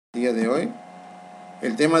Día de hoy.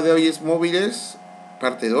 El tema de hoy es móviles,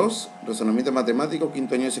 parte 2, razonamiento matemático,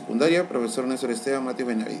 quinto año de secundaria, profesor Néstor Esteban Mateo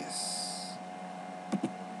Benavides.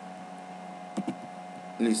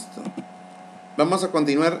 Listo. Vamos a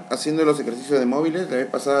continuar haciendo los ejercicios de móviles. La vez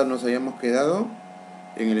pasada nos habíamos quedado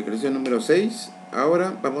en el ejercicio número 6.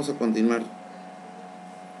 Ahora vamos a continuar.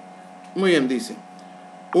 Muy bien, dice: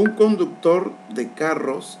 un conductor de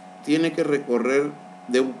carros tiene que recorrer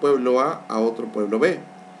de un pueblo a otro pueblo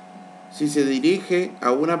B. Si se dirige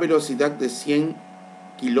a una velocidad de 100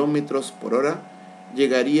 kilómetros por hora,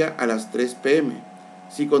 llegaría a las 3 pm.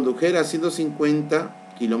 Si condujera a 150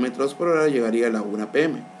 kilómetros por hora, llegaría a la 1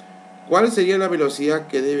 pm. ¿Cuál sería la velocidad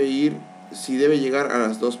que debe ir si debe llegar a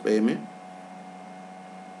las 2 pm?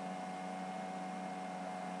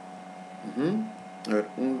 A ver,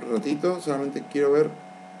 un ratito, solamente quiero ver.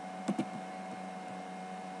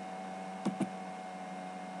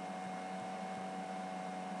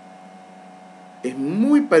 Es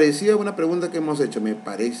muy parecida a una pregunta que hemos hecho, me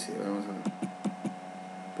parece. Vamos a ver.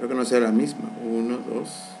 Espero que no sea la misma. 1,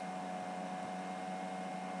 2.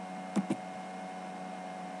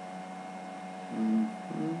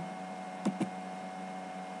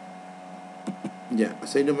 Ya,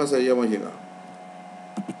 hasta ahí nomás habíamos llegado.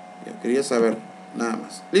 Ya, quería saber, nada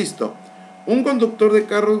más. Listo. Un conductor de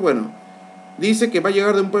carros, bueno, dice que va a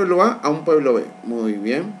llegar de un pueblo A un pueblo B. Muy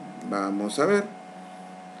bien, vamos a ver.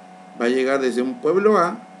 Va a llegar desde un pueblo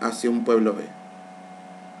A hacia un pueblo B.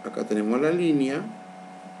 Acá tenemos la línea.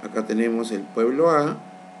 Acá tenemos el pueblo A.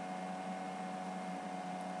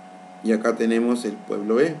 Y acá tenemos el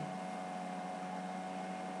pueblo B.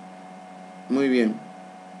 Muy bien.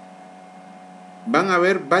 Van a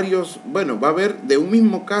haber varios, bueno, va a haber de un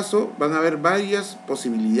mismo caso, van a haber varias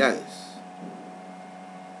posibilidades,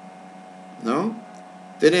 ¿no?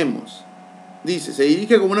 Tenemos, dice, se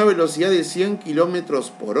dirige con una velocidad de 100 kilómetros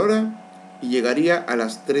por hora y llegaría a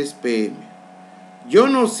las 3 pm. Yo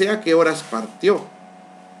no sé a qué horas partió.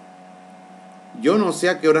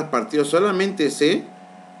 Solamente sé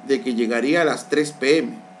de que llegaría a las 3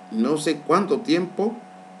 pm. No sé cuánto tiempo,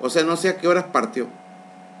 o sea, no sé a qué horas partió.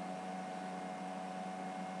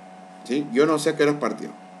 ¿Sí? Yo no sé a qué horas partió.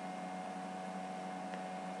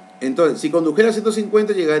 Entonces, si condujera a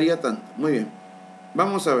 150 llegaría tanto. Muy bien.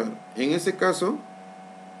 Vamos a ver. En ese caso,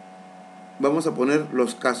 vamos a poner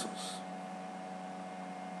los casos.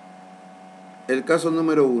 El caso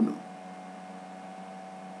número 1.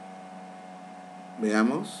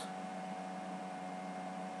 Veamos.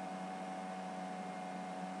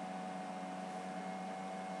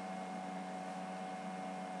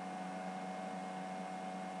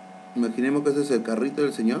 Imaginemos que este es el carrito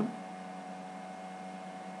del señor.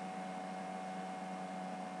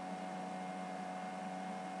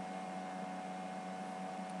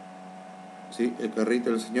 ¿Sí? El carrito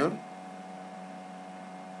del señor.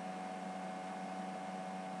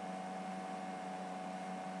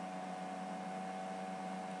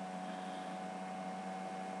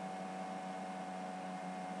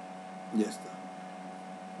 Ya está.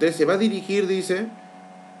 Entonces se va a dirigir, dice,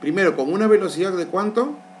 primero con una velocidad de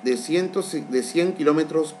 ¿cuánto? De 100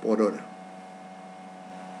 kilómetros por hora.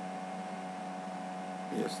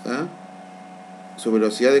 Ya está. ¿Su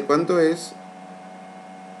velocidad de cuánto es?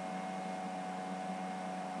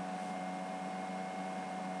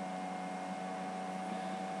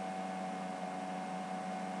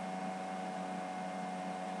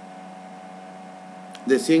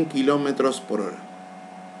 De 100 kilómetros por hora.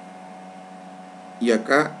 Y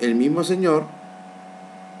acá el mismo señor,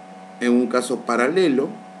 en un caso paralelo,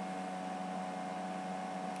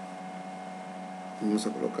 vamos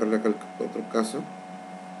a colocarle acá el otro caso.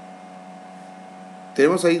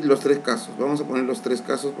 Tenemos ahí los tres casos. Vamos a poner los tres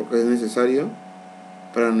casos porque es necesario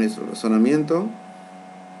para nuestro razonamiento.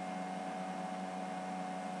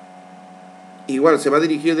 Igual, se va a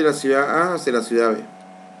dirigir de la ciudad A hacia la ciudad B.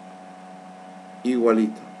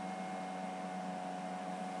 Igualito.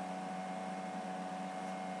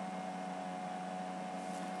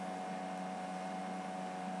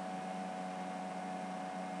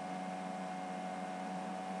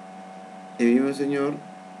 El mismo señor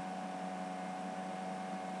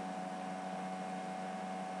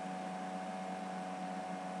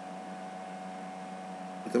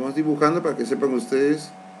estamos dibujando para que sepan ustedes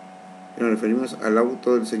que nos referimos al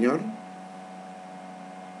auto del señor.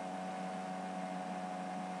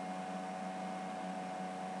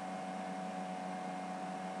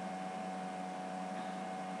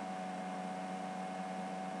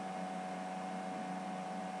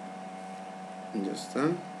 Ya está.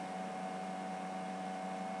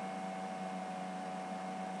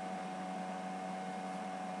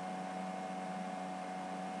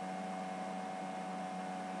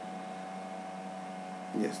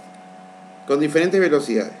 Ya está. Con diferentes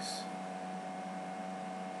velocidades.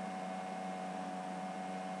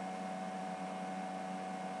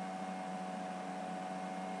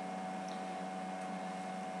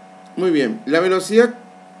 Muy bien. La velocidad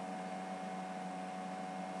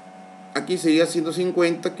aquí sería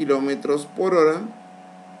 150 kilómetros por hora.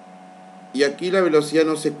 Y aquí la velocidad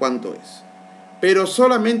no sé cuánto es. Pero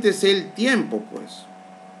solamente sé el tiempo, pues.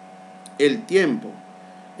 El tiempo.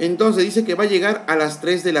 Entonces dice que va a llegar a las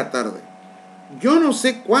 3 de la tarde. Yo no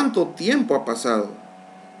sé cuánto tiempo ha pasado.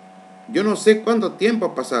 Yo no sé cuánto tiempo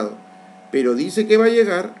ha pasado. Pero dice que va a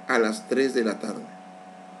llegar a las 3 de la tarde.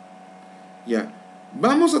 Ya.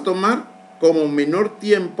 Vamos a tomar como menor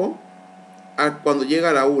tiempo a cuando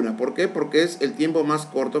llega a la 1. ¿Por qué? Porque es el tiempo más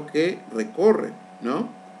corto que recorre, ¿no?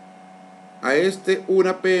 A este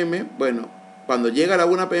 1 p.m., bueno, cuando llega a la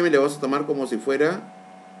 1 p.m. le vamos a tomar como si fuera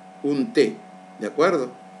un T. ¿De acuerdo?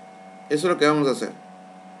 Eso es lo que vamos a hacer.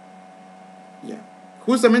 Ya.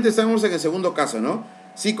 Justamente estamos en el segundo caso, ¿no?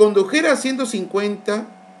 Si condujera a 150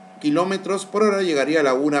 kilómetros por hora, llegaría a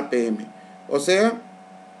la 1 p.m. O sea,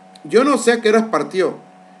 yo no sé a qué horas partió,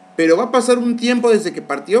 pero va a pasar un tiempo desde que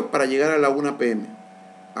partió para llegar a la 1 p.m.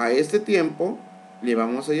 A este tiempo le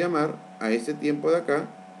vamos a llamar, a este tiempo de acá,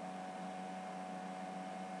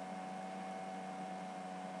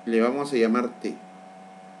 le vamos a llamar T.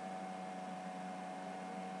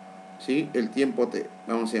 ¿Sí? El tiempo T.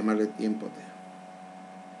 Vamos a llamarle tiempo T.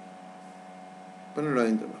 Ponelo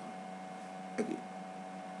adentro mejor. Aquí.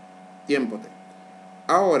 Tiempo T.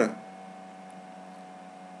 Ahora,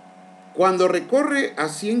 cuando recorre a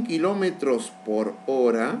 100 kilómetros por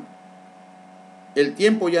hora, el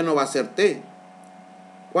tiempo ya no va a ser T.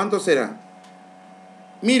 ¿Cuánto será?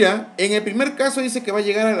 Mira, en el primer caso dice que va a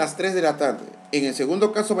llegar a las 3 de la tarde. En el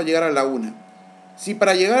segundo caso va a llegar a la 1. Si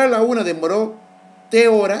para llegar a la 1 demoró T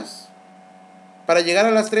horas, para llegar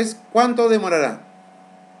a las 3, ¿cuánto demorará?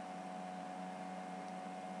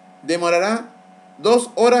 ¿Demorará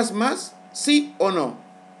 2 horas más? ¿Sí o no?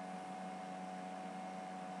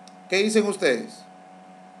 ¿Qué dicen ustedes?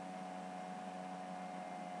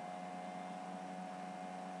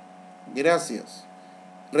 Gracias.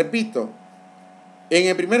 Repito, en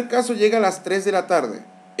el primer caso llega a las 3 de la tarde.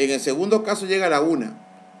 En el segundo caso llega a la 1.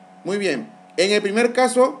 Muy bien. En el primer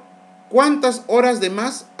caso, ¿cuántas horas de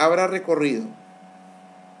más habrá recorrido?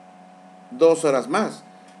 2 horas más.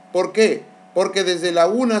 ¿Por qué? Porque desde la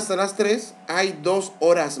 1 hasta las 3 hay 2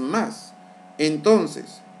 horas más.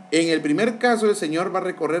 Entonces, en el primer caso el Señor va a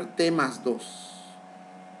recorrer T más 2.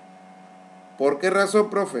 ¿Por qué razón,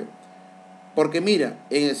 profe? Porque mira,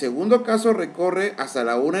 en el segundo caso recorre hasta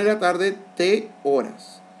la 1 de la tarde T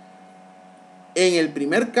horas. En el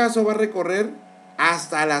primer caso va a recorrer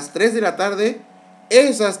hasta las 3 de la tarde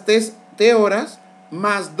esas T horas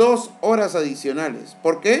más 2 horas adicionales.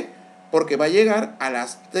 ¿Por qué? Porque va a llegar a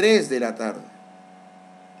las 3 de la tarde.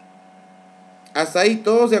 ¿Hasta ahí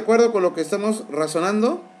todos de acuerdo con lo que estamos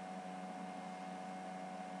razonando?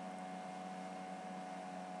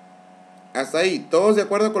 ¿Hasta ahí todos de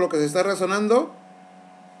acuerdo con lo que se está razonando?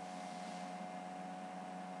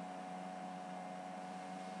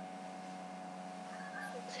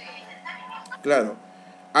 Claro.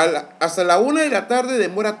 Hasta la 1 de la tarde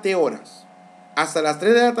demora T horas. Hasta las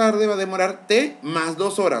 3 de la tarde va a demorar T más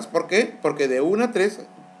 2 horas. ¿Por qué? Porque de 1 a 3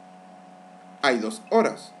 hay 2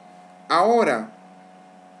 horas. Ahora,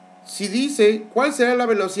 si dice cuál será la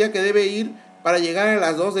velocidad que debe ir para llegar a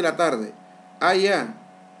las 2 de la tarde. Ah, ya.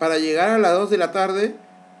 Para llegar a las 2 de la tarde,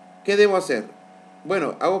 ¿qué debo hacer?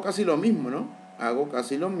 Bueno, hago casi lo mismo, ¿no? Hago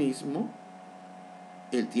casi lo mismo.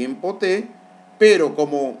 El tiempo T. Pero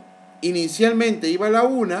como inicialmente iba a la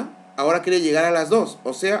 1, ahora quiere llegar a las 2.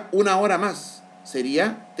 O sea, 1 hora más.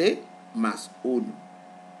 Sería T más 1.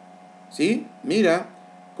 ¿Sí? Mira,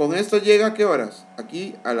 con esto llega ¿a qué horas?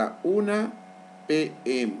 Aquí a la 1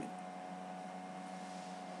 p.m.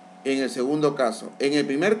 En el segundo caso. En el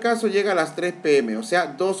primer caso llega a las 3 p.m., o sea,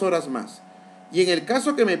 2 horas más. Y en el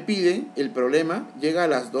caso que me piden, el problema llega a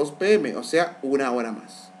las 2 p.m., o sea, 1 hora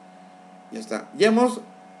más. Ya está. Ya hemos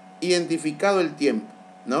identificado el tiempo,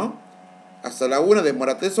 ¿no? Hasta la 1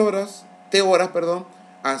 demora 3 horas, T horas, perdón.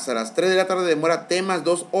 Hasta las 3 de la tarde demora T más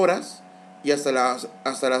 2 horas. Y hasta las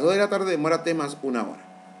 2 de la tarde demora T más 1 hora.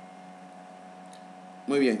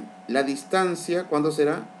 Muy bien. La distancia, ¿cuándo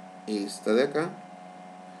será? Esta de acá.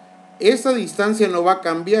 Esa distancia no va a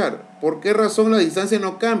cambiar. ¿Por qué razón la distancia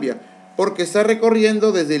no cambia? Porque está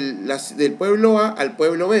recorriendo desde del pueblo A al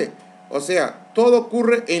pueblo B. O sea, todo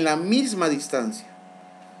ocurre en la misma distancia.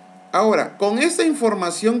 Ahora, con esta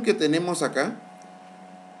información que tenemos acá,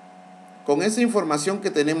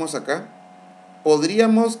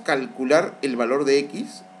 ¿Podríamos calcular el valor de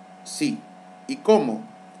x? Sí. ¿Y cómo?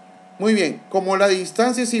 Muy bien, como la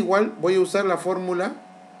distancia es igual, voy a usar la fórmula.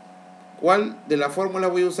 ¿Cuál de la fórmula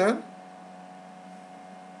voy a usar?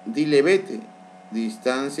 Dile vete.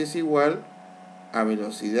 Distancia es igual a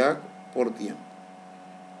velocidad por tiempo.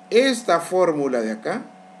 Esta fórmula de acá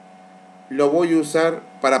lo voy a usar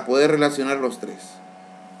para poder relacionar los tres.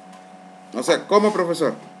 O sea, ¿cómo,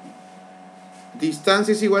 profesor?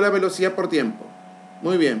 Distancia es igual a velocidad por tiempo.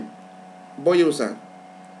 Muy bien. Voy a usar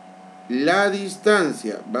la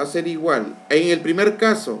distancia va a ser igual. En el primer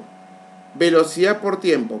caso, velocidad por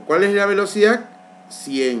tiempo. ¿Cuál es la velocidad?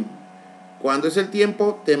 100. ¿Cuánto es el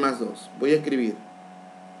tiempo? T más 2. Voy a escribir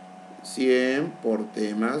 100 por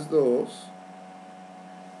T más 2.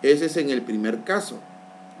 Ese es en el primer caso.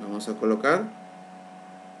 Vamos a colocar,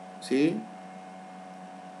 ¿sí?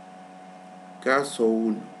 Caso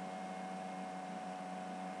 1.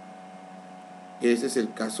 Ese es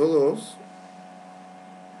el caso 2.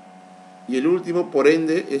 Y el último, por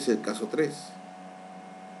ende, es el caso 3.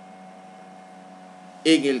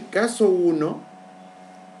 En el caso 1,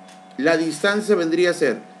 la distancia vendría a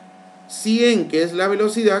ser 100, que es la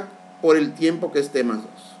velocidad, por el tiempo, que es T más 2.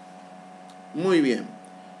 Muy bien.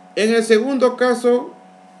 En el segundo caso,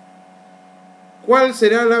 ¿cuál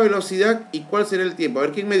será la velocidad y cuál será el tiempo? A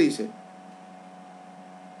ver, ¿quién me dice?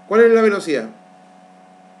 ¿Cuál es la velocidad?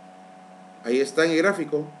 Ahí está en el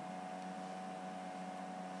gráfico.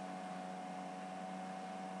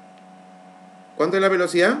 ¿Cuánto es la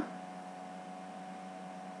velocidad?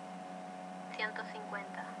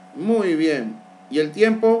 150. Muy bien. ¿Y el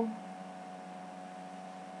tiempo?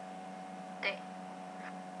 T.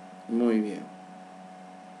 Muy bien.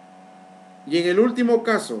 Y en el último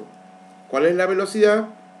caso, ¿cuál es la velocidad?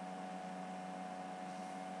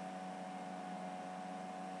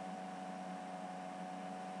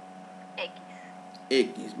 X.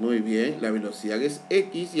 X. Muy bien. La velocidad es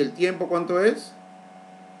X. ¿Y el tiempo cuánto es?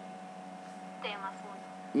 T más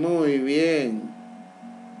 1. Muy bien.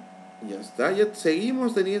 Ya está. Ya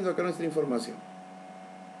seguimos teniendo acá nuestra información.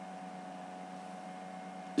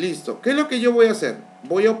 Listo. ¿Qué es lo que yo voy a hacer?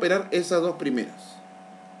 Voy a operar esas dos primeras.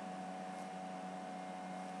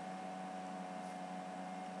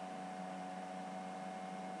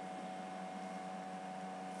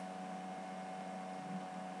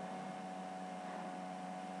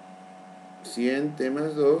 T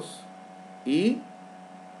más 2 y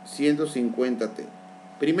 150T.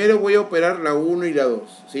 Primero voy a operar la 1 y la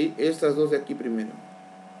 2, ¿sí? Estas dos de aquí primero.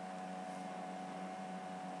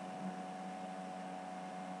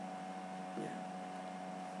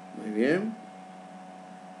 Muy bien.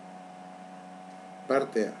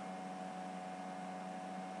 Parte A.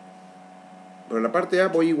 Para la parte A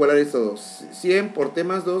voy a igualar estos dos. 100 por T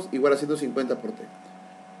más 2 igual a 150 por T.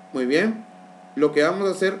 Muy bien. Lo que vamos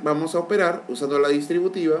a hacer, vamos a operar usando la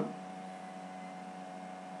distributiva.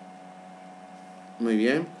 Muy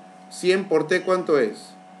bien. 100 por T, ¿cuánto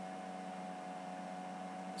es?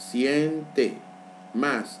 100T.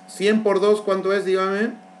 Más 100 por 2, ¿cuánto es?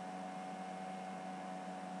 Dígame.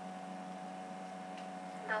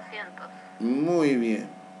 200. Muy bien.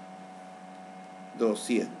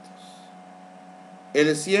 200.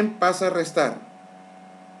 El 100 pasa a restar.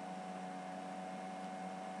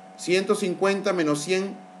 150 menos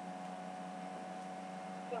 100.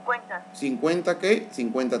 50. 50, ¿qué?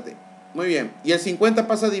 50T. Muy bien. Y el 50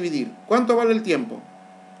 pasa a dividir. ¿Cuánto vale el tiempo?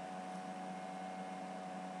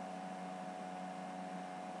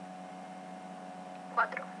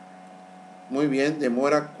 4. Muy bien,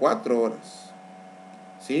 demora 4 horas.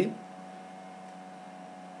 ¿Sí?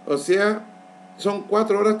 O sea, son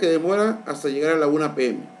 4 horas que demora hasta llegar a la 1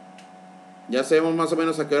 p.m. Ya sabemos más o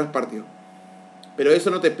menos a qué horas partió. Pero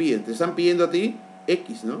eso no te piden, te están pidiendo a ti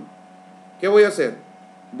X, ¿no? ¿Qué voy a hacer?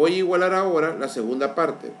 Voy a igualar ahora la segunda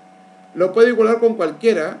parte. Lo puedo igualar con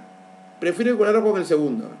cualquiera, prefiero igualarlo con el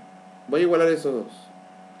segundo. Voy a igualar esos dos.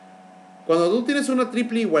 Cuando tú tienes una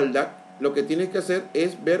triple igualdad, lo que tienes que hacer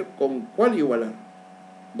es ver con cuál igualar.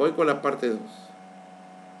 Voy con la parte 2.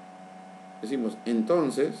 Decimos,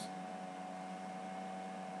 entonces,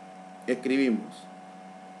 escribimos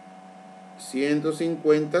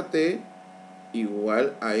 150T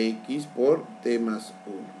igual a X por T más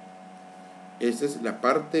 1. Esa es la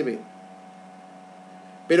parte B.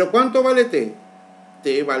 ¿Pero cuánto vale T?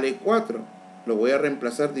 T vale 4. Lo voy a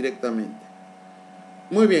reemplazar directamente.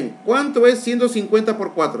 Muy bien. ¿Cuánto es 150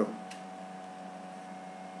 por 4?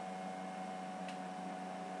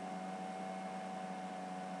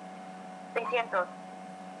 600.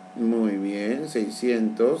 Muy bien.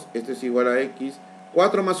 600. Esto es igual a X.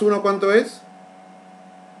 4 más 1, ¿cuánto es?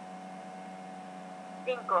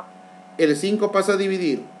 5. el 5 pasa a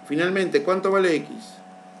dividir. Finalmente, ¿cuánto vale X?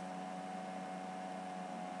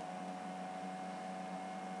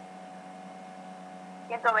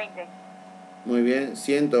 120. Muy bien,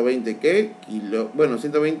 120 ¿qué?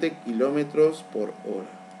 120 kilómetros por hora.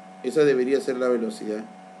 Esa debería ser la velocidad.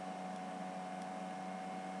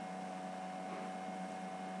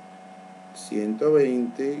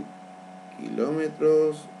 ...120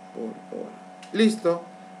 kilómetros por hora. Listo,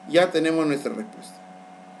 ya tenemos nuestra respuesta.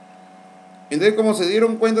 Entonces, como se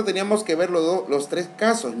dieron cuenta, teníamos que ver los tres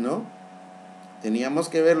casos, ¿no? Teníamos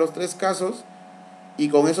que ver los tres casos y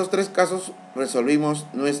con esos tres casos resolvimos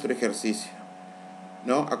nuestro ejercicio,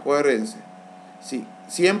 ¿no? Acuérdense, sí,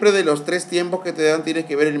 siempre de los tres tiempos que te dan tienes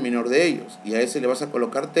que ver el menor de ellos y a ese le vas a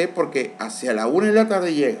colocar T porque hacia la 1 de la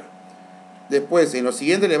tarde llega. Después, en lo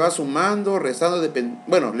siguiente le va sumando, restando,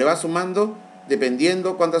 le va sumando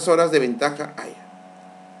dependiendo cuántas horas de ventaja haya.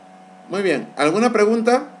 Muy bien, ¿alguna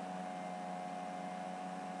pregunta?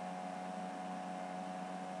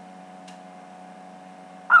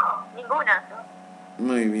 Ninguna.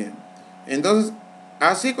 Muy bien. Entonces,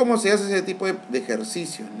 así como se hace ese tipo de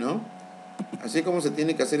ejercicios, ¿no? Así como se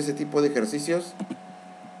tiene que hacer ese tipo de ejercicios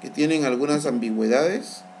que tienen algunas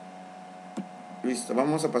ambigüedades. Listo,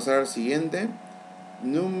 vamos a pasar al siguiente.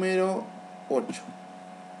 Número 8.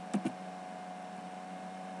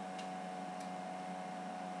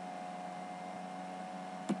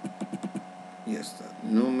 Ya está,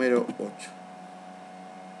 número 8.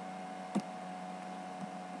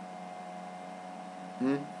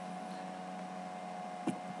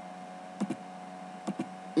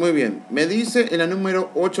 Muy bien, me dice en la número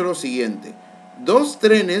 8 lo siguiente. Dos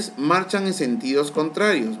trenes marchan en sentidos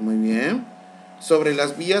contrarios, muy bien, sobre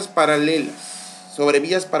vías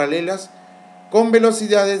paralelas con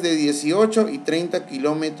velocidades de 18 y 30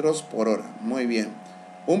 kilómetros por hora, muy bien.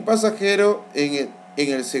 Un pasajero en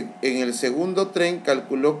el segundo tren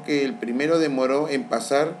calculó que el primero demoró en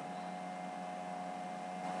pasar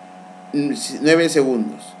 9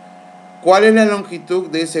 segundos. ¿Cuál es la longitud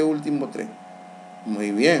de ese último tren? Muy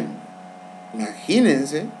bien,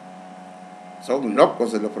 imagínense. Son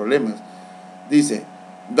locos de los problemas. Dice,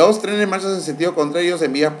 dos trenes marchan en sentido contrario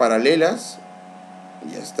en vías paralelas.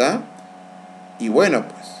 Ya está. Y bueno,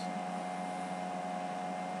 pues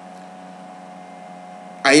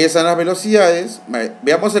ahí están las velocidades.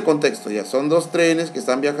 Veamos el contexto ya. Son dos trenes que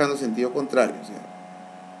están viajando en sentido contrario, ¿sí?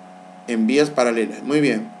 En vías paralelas. Muy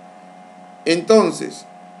bien. Entonces,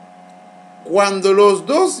 cuando los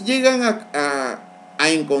dos llegan a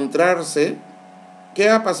encontrarse, ¿qué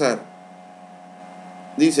va a pasar?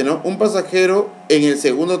 Dice, ¿no? Un pasajero en el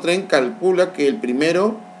segundo tren calcula que el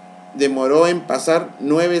primero demoró en pasar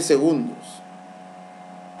 9 segundos.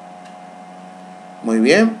 Muy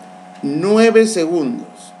bien, 9 segundos.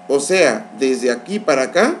 O sea, desde aquí para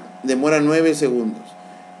acá demora 9 segundos.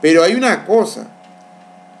 Pero hay una cosa.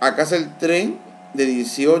 Acá es el tren de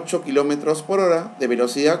 18 kilómetros por hora de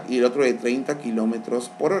velocidad y el otro de 30 kilómetros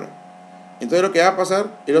por hora. Entonces lo que va a pasar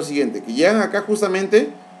es lo siguiente, que llegan acá justamente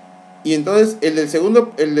y entonces el del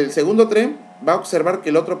segundo tren va a observar que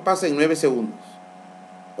el otro pasa en 9 segundos.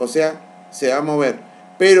 O sea, se va a mover.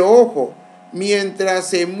 Pero ojo, mientras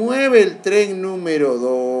se mueve el tren número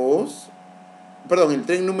 2, el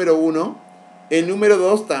tren número 1, el número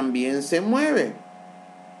 2 también se mueve.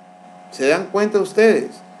 ¿Se dan cuenta ustedes?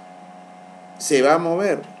 Se va a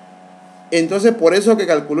mover. Entonces, por eso que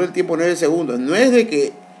calculó el tiempo 9 segundos. No es de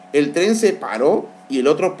que el tren se paró y el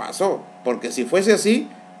otro pasó. Porque si fuese así,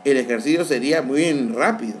 el ejercicio sería muy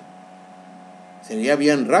rápido. Sería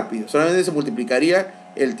bien rápido. Solamente se multiplicaría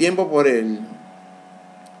el tiempo por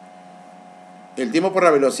tiempo por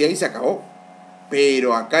la velocidad y se acabó.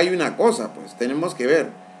 Pero acá hay una cosa, pues tenemos que ver.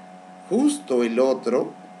 Justo el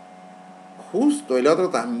otro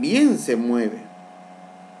también se mueve.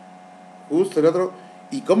 Justo el otro.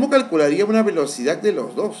 ¿Y cómo calcularía una velocidad de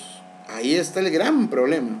los dos? Ahí está el gran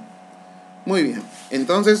problema. Muy bien.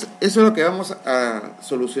 Entonces, eso es lo que vamos a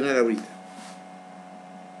solucionar ahorita.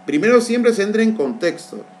 Primero siempre se entra en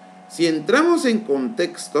contexto. Si entramos en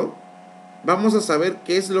contexto, vamos a saber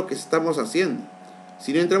qué es lo que estamos haciendo.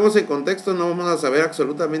 Si no entramos en contexto, no vamos a saber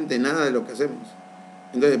absolutamente nada de lo que hacemos.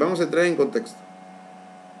 Entonces, vamos a entrar en contexto.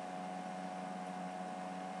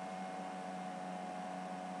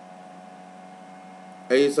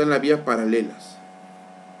 Ahí están las vías paralelas.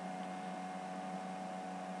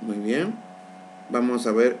 Muy bien. Vamos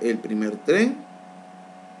a ver el primer tren.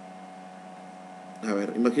 A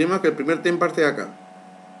ver, imaginemos que el primer tren parte de acá.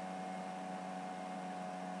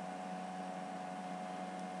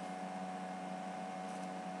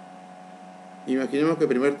 Imaginemos que el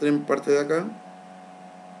primer tren parte de acá.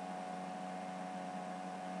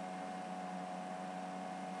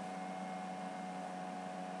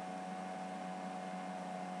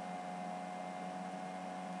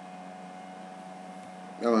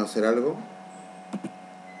 Vamos a hacer algo.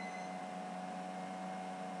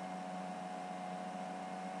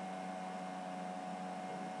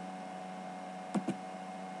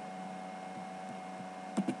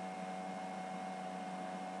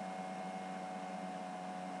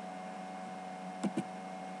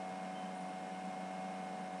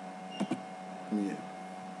 Bien.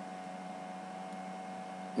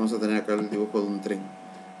 Vamos a tener acá el dibujo de un tren.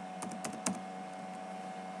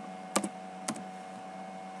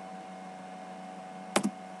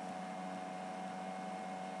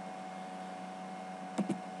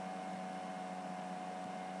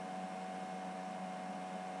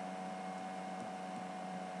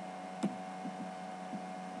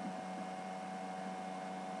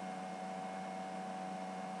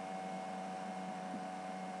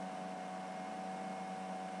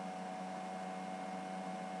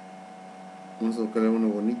 Vamos a buscar uno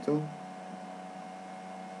bonito.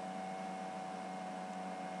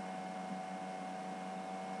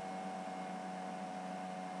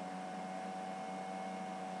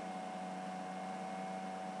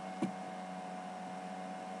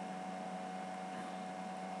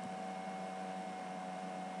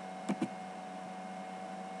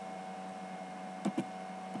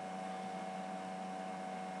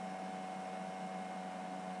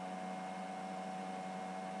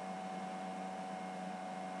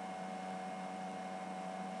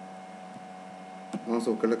 Vamos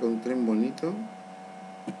a buscarle con un tren bonito.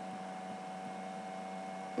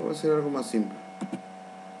 Voy a hacer algo más simple.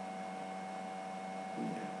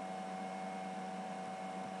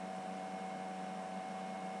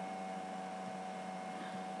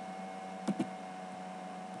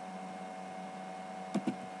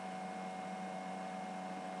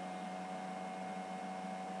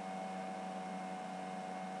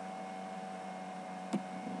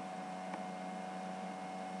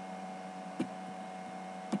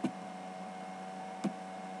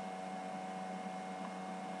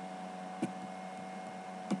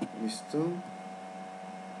 Listo.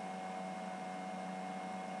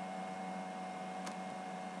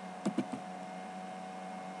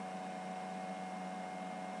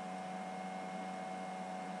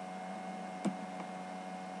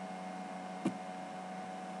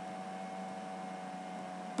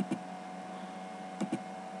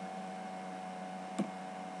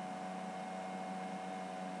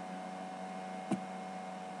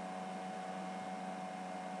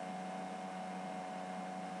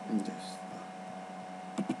 Ya está.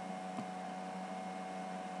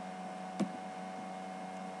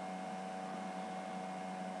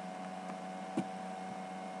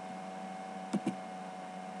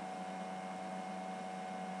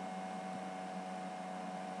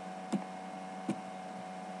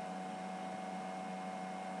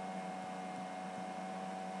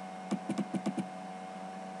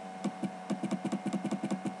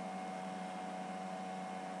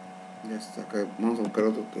 Ya está acá. Vamos a buscar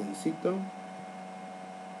otro trencito.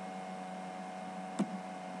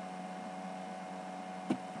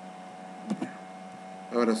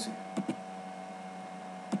 Ahora sí.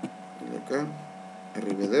 Y acá.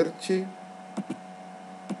 Arrivederci.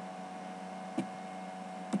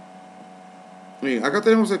 Miren, acá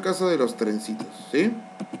tenemos el caso de los trencitos, ¿sí?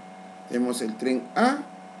 Tenemos el tren A,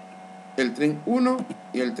 el tren 1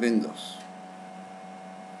 y el tren 2.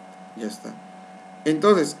 Ya está.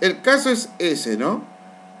 Entonces, el caso es ese, ¿no?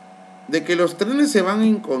 De que los trenes se van a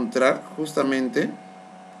encontrar justamente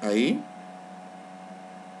ahí.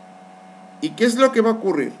 ¿Y qué es lo que va a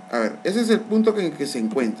ocurrir? A ver, ese es el punto en que se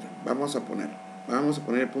encuentran. Vamos a poner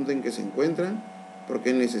el punto en que se encuentran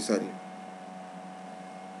porque es necesario.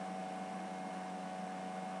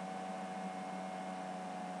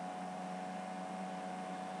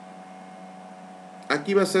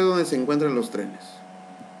 Aquí va a ser donde se encuentran los trenes.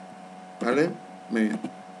 ¿Vale? Muy bien.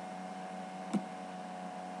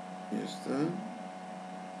 Ya está.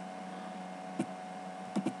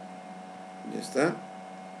 Ya está.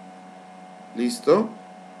 Listo.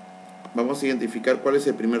 Vamos a identificar cuál es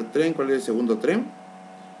el primer tren, cuál es el segundo tren.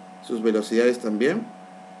 Sus velocidades también.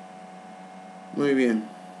 Muy bien.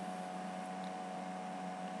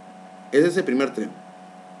 Ese es el primer tren.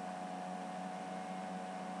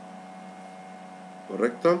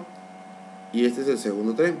 ¿Correcto? Y este es el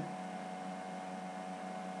segundo tren.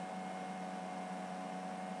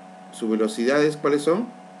 ¿Sus velocidades cuáles son?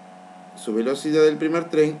 Su velocidad del primer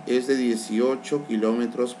tren es de 18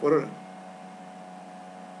 kilómetros por hora.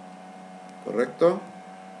 ¿Correcto?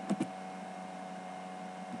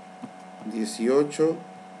 18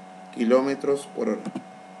 kilómetros por hora.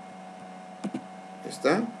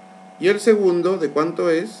 ¿Está? Y el segundo, ¿de cuánto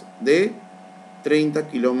es? De 30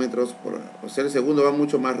 kilómetros por hora. O sea, el segundo va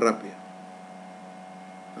mucho más rápido.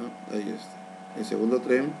 ¿No? Ahí está. El segundo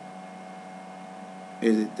tren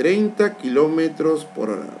es de 30 kilómetros por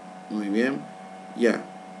hora. Muy bien. Ya.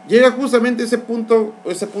 Llega justamente ese punto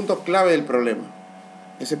clave del problema.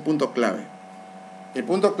 Ese punto clave. El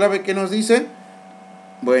punto clave que nos dice,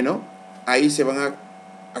 bueno, ahí se van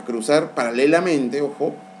a cruzar paralelamente,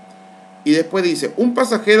 ojo. Y después dice, un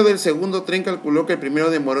pasajero del segundo tren calculó que el primero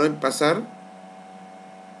demoró en pasar,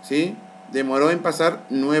 ¿sí? Demoró en pasar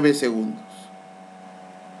 9 segundos.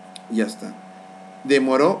 Ya está.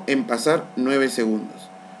 Demoró en pasar 9 segundos.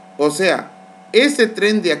 O sea, ese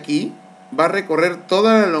tren de aquí va a recorrer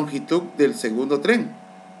toda la longitud del segundo tren.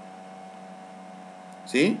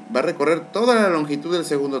 ¿Sí? Va a recorrer toda la longitud del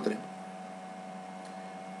segundo tren.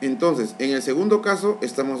 Entonces, en el segundo caso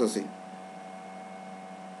estamos así.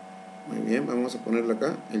 Muy bien, vamos a ponerle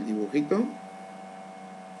acá el dibujito.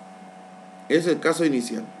 Es el caso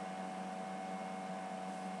inicial.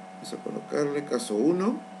 Vamos a colocarle caso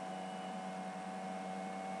 1.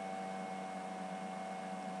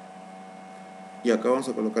 Y acá vamos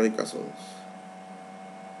a colocar el caso 2.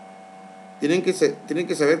 Tienen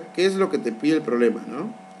que saber qué es lo que te pide el problema, ¿no?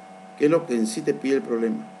 ¿Qué es lo que en sí te pide el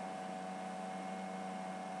problema?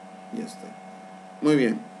 Ya está. Muy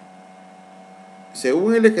bien.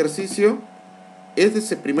 Según el ejercicio,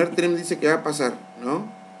 ese primer tren dice que va a pasar, ¿no?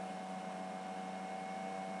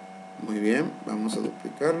 Muy bien, vamos a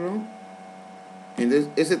duplicarlo. Entonces,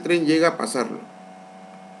 ese tren llega a pasarlo.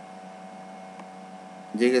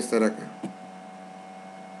 Llega a estar acá.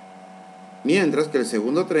 Mientras que el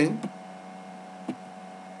segundo tren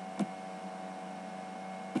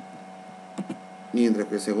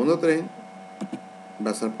va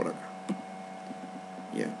a estar por acá.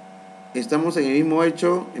 Ya. Estamos en el mismo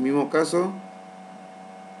hecho, el mismo caso.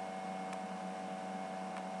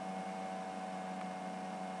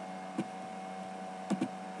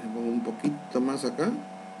 Le pongo un poquito más acá.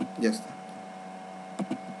 Ya está.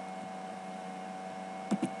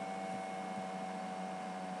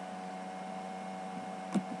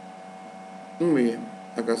 Muy bien,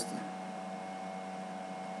 acá está.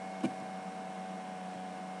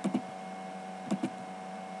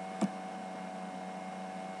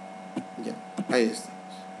 Ya, ahí estamos.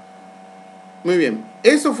 Muy bien,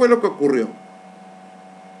 eso fue lo que ocurrió.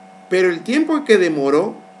 Pero el tiempo que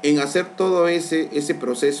demoró en hacer todo ese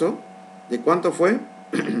proceso, ¿de cuánto fue?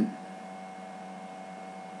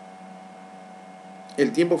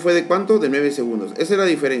 El tiempo fue de ¿cuánto? De 9 segundos. Esa es la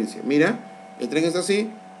diferencia. Mira, el tren está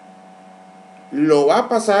así. Lo va a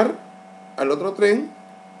pasar al otro tren.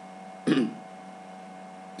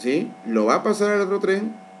 ¿Sí? Lo va a pasar al otro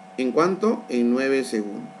tren. ¿En cuánto? En 9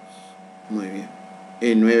 segundos. Muy bien.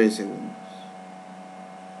 En 9 segundos.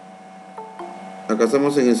 Acá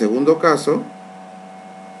estamos en el segundo caso.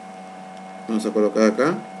 Vamos a colocar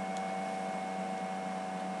acá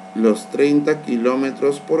los 30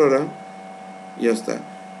 kilómetros por hora. Ya está.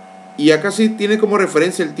 Y acá sí tiene como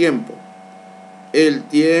referencia el tiempo. El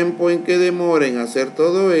tiempo en que demora en hacer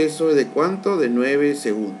todo eso es de ¿cuánto? De 9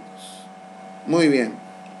 segundos. Muy bien.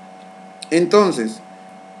 Entonces,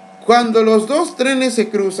 cuando los dos trenes se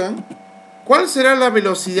cruzan, ¿cuál será la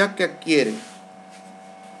velocidad que adquieren?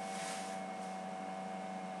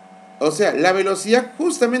 O sea, la velocidad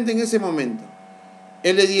justamente en ese momento.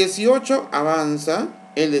 El de 18 avanza,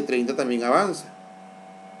 el de 30 también avanza.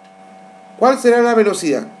 ¿Cuál será la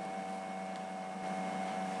velocidad?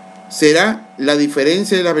 ¿Será la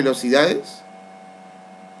diferencia de las velocidades?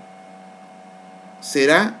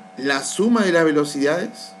 ¿Será la suma de las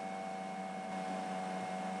velocidades?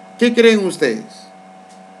 ¿Qué creen ustedes?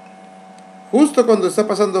 Justo cuando está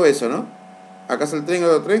pasando eso, ¿no? Acá está el tren,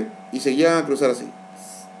 otro tren, y se llegan a cruzar así.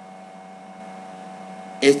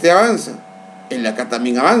 Este avanza, el de acá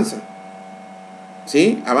también avanza.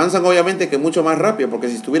 ¿Sí? Avanzan obviamente que mucho más rápido, porque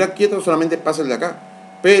si estuviera quieto solamente pasa el de acá.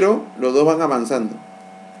 Pero los dos van avanzando.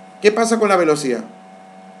 ¿Qué pasa con la velocidad?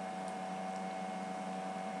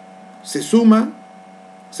 ¿Se suma?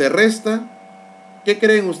 ¿Se resta? ¿Qué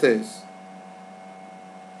creen ustedes?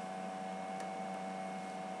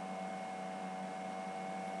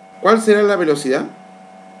 ¿Cuál será la velocidad?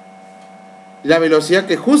 La velocidad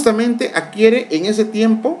que justamente adquiere en ese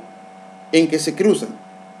tiempo en que se cruzan.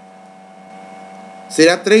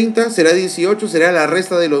 ¿Será 30? ¿Será 18? ¿Será la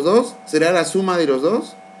resta de los dos? ¿Será la suma de los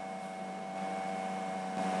dos?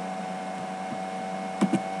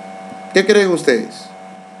 ¿Qué creen ustedes?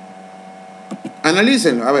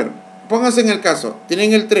 Analícenlo. A ver, pónganse en el caso.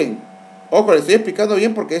 Tienen el tren. Ojo, les estoy explicando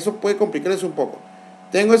bien porque eso puede complicarles un poco.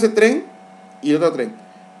 Tengo ese tren y el otro tren.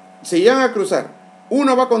 Se llegan a cruzar.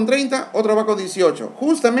 Uno va con 30, otro va con 18.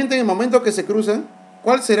 Justamente en el momento que se cruzan,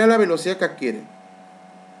 ¿cuál será la velocidad que adquiere?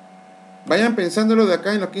 Vayan pensándolo de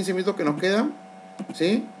acá en los 15 minutos que nos quedan,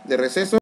 ¿sí? De receso.